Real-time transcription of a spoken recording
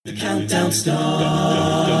The countdown starts.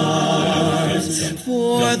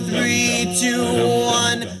 4, 3, 2,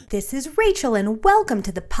 1. This is Rachel, and welcome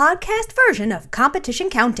to the podcast version of Competition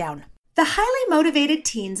Countdown. The highly motivated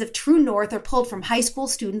teens of True North are pulled from high school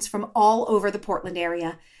students from all over the Portland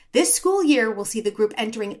area. This school year will see the group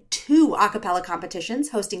entering 2 a cappella competitions,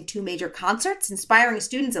 hosting 2 major concerts, inspiring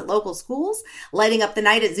students at local schools, lighting up the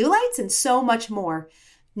night at Zoo Lights, and so much more.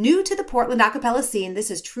 New to the Portland a cappella scene, this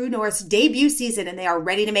is True North's debut season, and they are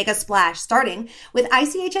ready to make a splash, starting with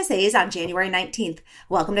ICHSAs on January 19th.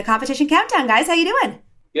 Welcome to Competition Countdown, guys. How you doing?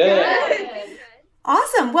 Good.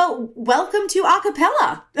 Awesome. Well, welcome to a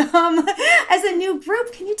cappella. As a new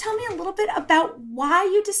group, can you tell me a little bit about why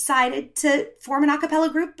you decided to form an a cappella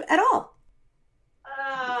group at all?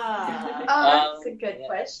 That's a good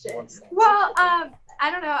question. Well, I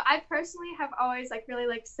don't know. I personally have always really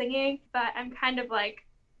liked singing, but I'm kind of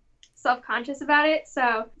self-conscious about it.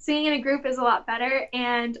 So singing in a group is a lot better,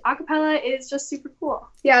 and a cappella is just super cool.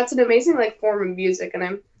 Yeah, it's an amazing form of music, and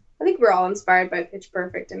I think we're all inspired by Pitch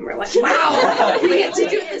Perfect, and we're like, wow, we get to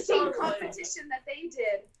do the same competition that they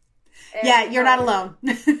did. And, yeah, you're not alone.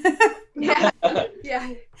 Yeah.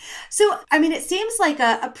 So, it seems like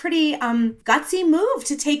a pretty gutsy move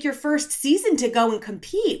to take your first season to go and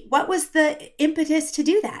compete. What was the impetus to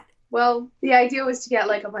do that? Well, the idea was to get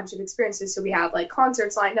a bunch of experiences. So we had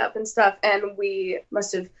concerts lined up and stuff, and we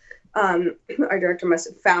must have, our director must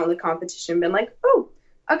have found the competition and been like, oh,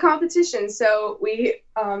 a competition. So we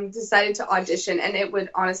decided to audition, and it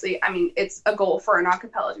would honestly, it's a goal for an a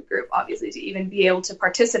cappella group, obviously, to even be able to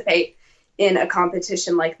participate in a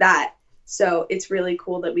competition like that. So it's really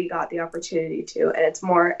cool that we got the opportunity to, and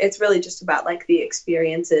it's really just about the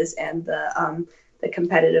experiences and the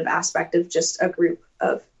competitive aspect of just a group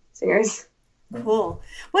of singers. Cool.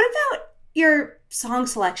 What about your song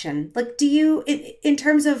selection? Do you, in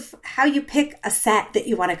terms of how you pick a set that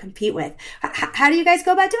you want to compete with, how do you guys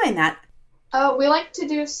go about doing that? We like to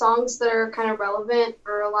do songs that are kind of relevant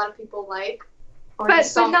or a lot of people like. But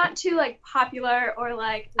not too popular or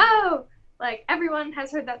everyone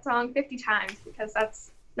has heard that song 50 times, because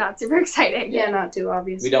that's not super exciting. Yeah, not too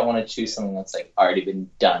obvious. We don't want to choose something that's already been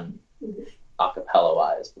done a cappella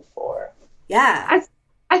wise before. Yeah.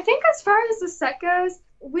 I think as far as the set goes,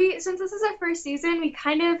 since this is our first season, we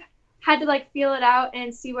kind of had to feel it out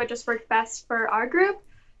and see what just worked best for our group.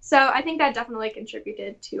 So I think that definitely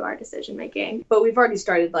contributed to our decision making. But we've already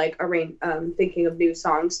started thinking of new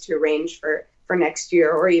songs to arrange for next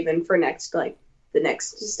year, or even for next the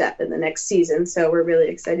next step in the next season. So we're really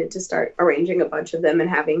excited to start arranging a bunch of them and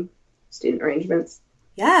having student arrangements.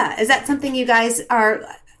 Yeah. Is that something you guys are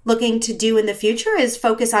looking to do in the future, is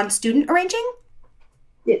focus on student arranging?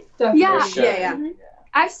 Yeah. Yeah. Sure. Yeah. Mm-hmm.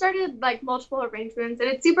 I've started super arrangements, and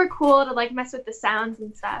it's super cool to mess with the sounds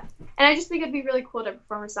and stuff. And I just think it'd be really cool to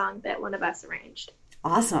perform a song that one of us arranged.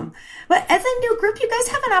 Awesome. But as a new group, you guys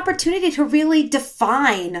have an opportunity to really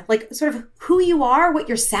define sort of who you are, what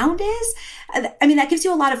your sound is. That gives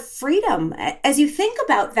you a lot of freedom. As you think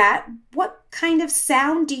about that, what kind of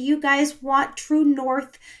sound do you guys want True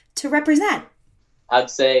North to represent?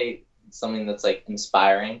 I'd say something that's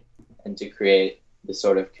inspiring, and to create the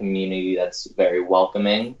sort of community that's very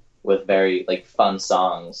welcoming with very fun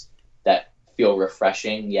songs that feel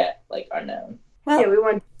refreshing yet are known. Well, we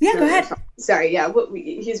want. Yeah, go ahead. Sorry, yeah,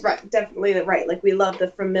 he's right, definitely right. We love the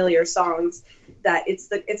familiar songs. That it's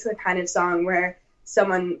the kind of song where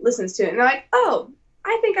someone listens to it and they're like, oh,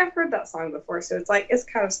 I think I've heard that song before. So it's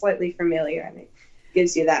kind of slightly familiar, and it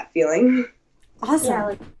gives you that feeling.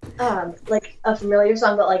 Awesome. Yeah, a familiar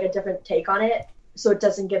song, but a different take on it, so it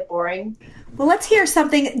doesn't get boring. Well, let's hear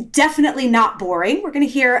something definitely not boring. We're going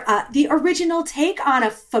to hear the original take on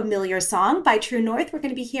a familiar song by True North. We're going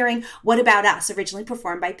to be hearing What About Us, originally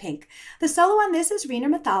performed by Pink. The solo on this is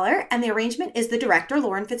Reena Mathaler, and the arrangement is the director,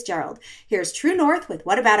 Lauren Fitzgerald. Here's True North with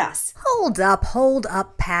What About Us. Hold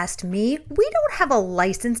up past me. We don't have a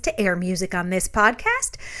license to air music on this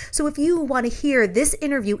podcast. So if you want to hear this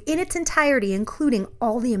interview in its entirety, including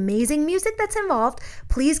all the amazing music that's involved,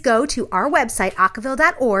 please go to our website,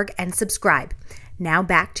 acaville.org, and subscribe. Now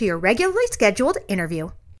back to your regularly scheduled interview.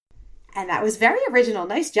 And that was very original.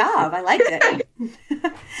 Nice job. I liked it.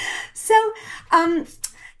 So, I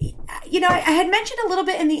had mentioned a little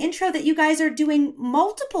bit in the intro that you guys are doing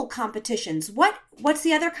multiple competitions. What's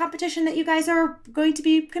the other competition that you guys are going to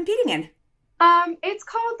be competing in? It's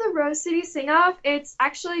called the Rose City Sing-Off. It's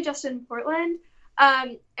actually just in Portland.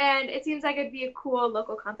 And it seems like it'd be a cool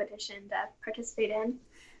local competition to participate in.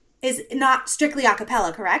 Is not strictly a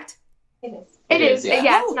cappella, correct? It is.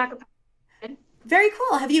 Yeah, it's not a cappella. Very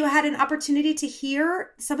cool. Have you had an opportunity to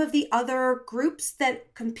hear some of the other groups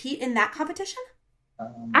that compete in that competition?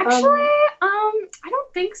 Actually, I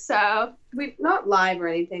don't think so. We not live or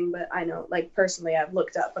anything, but I know, like personally, I've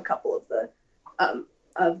looked up a couple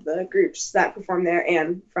of the groups that perform there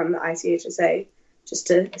and from the ICHSA just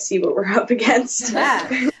to see what we're up against.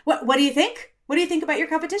 Yeah. What do you think? What do you think about your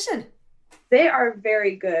competition? They are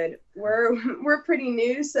very good. We're pretty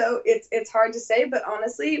new, so it's hard to say, but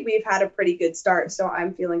honestly, we've had a pretty good start, so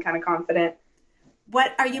I'm feeling kind of confident.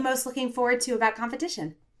 What are you most looking forward to about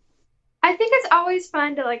competition? I think it's always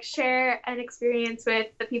fun to like share an experience with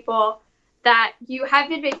the people that you have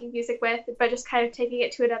been making music with, but just kind of taking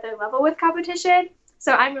it to another level with competition.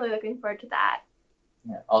 So I'm really looking forward to that.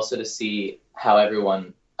 Yeah. Also to see how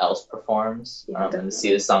everyone else performs, and to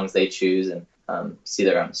see the songs they choose and see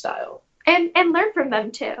their own style. And learn from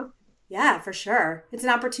them too. Yeah, for sure. It's an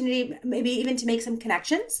opportunity maybe even to make some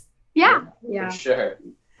connections. Yeah. For sure.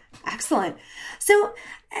 Excellent. So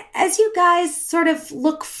as you guys sort of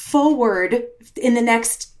look forward in the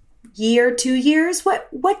next year, 2 years, what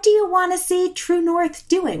do you want to see True North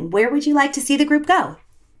doing? Where would you like to see the group go?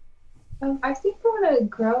 I think we want to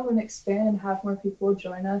grow and expand and have more people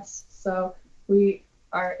join us, so we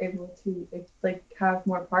are able to like have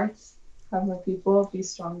more parts, have more people, be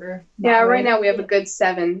stronger. Yeah, right now we have a good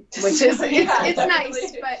 7, which is it's definitely.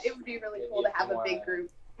 nice, but it would be really cool to have a big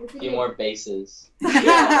group. A few more bases.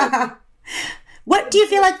 What do you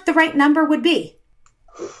feel like the right number would be?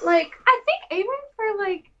 Like, I think aiming for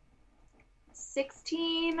like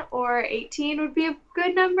 16 or 18 would be a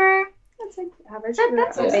good number. That's like average.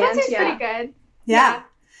 That seems pretty good. Yeah.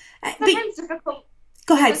 Sometimes difficult.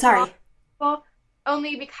 Go ahead, sorry. Well,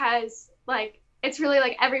 only because like it's really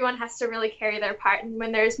like everyone has to really carry their part, and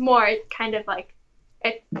when there's more, it's kind of like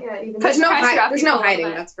it. Yeah, even There's no people hiding, a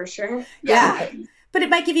bit. that's for sure. Yeah. But it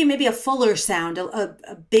might give you maybe a fuller sound, a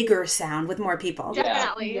bigger sound with more people.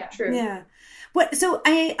 Definitely. Yeah. True. Yeah. So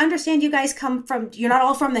I understand you guys you're not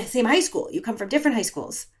all from the same high school. You come from different high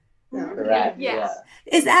schools. No. Correct. Yes.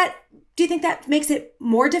 Do you think that makes it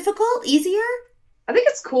more difficult, easier? I think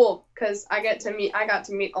it's cool because I got to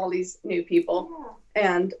meet all these new people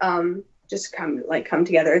and just come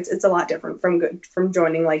together. It's a lot different from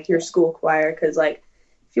joining like your school choir, because like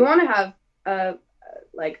if you want to have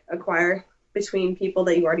a choir between people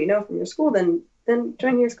that you already know from your school, then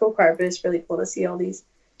join your school choir. But it's really cool to see all these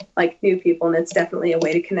like new people, and it's definitely a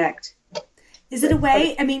way to connect. Is it a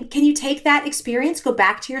way? I mean, can you take that experience, go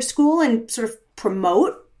back to your school, and sort of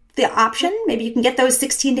promote the option? Maybe you can get those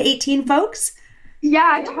 16 to 18 folks.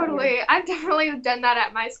 Yeah, totally. I've definitely done that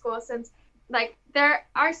at my school, since like there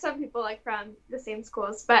are some people like from the same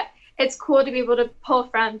schools, but it's cool to be able to pull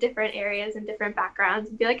from different areas and different backgrounds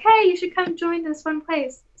and be like, hey, you should come join this one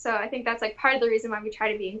place. So I think that's like part of the reason why we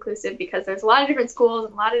try to be inclusive, because there's a lot of different schools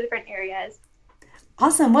and a lot of different areas.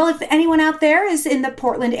 Awesome. Well, if anyone out there is in the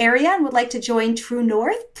Portland area and would like to join True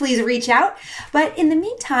North, please reach out. But in the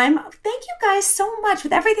meantime, thank you guys so much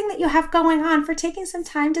with everything that you have going on for taking some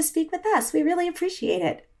time to speak with us. We really appreciate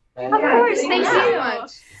it. Of course. Thank Thank you so you.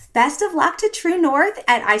 much. Best of luck to True North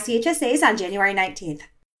at ICHSA's on January 19th.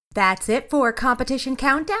 That's it for Competition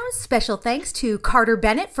Countdown. Special thanks to Carter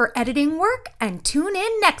Bennett for editing work, and tune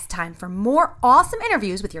in next time for more awesome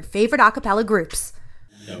interviews with your favorite a cappella groups.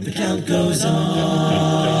 The count goes on.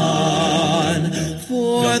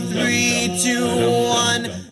 4, 3, 2, 1.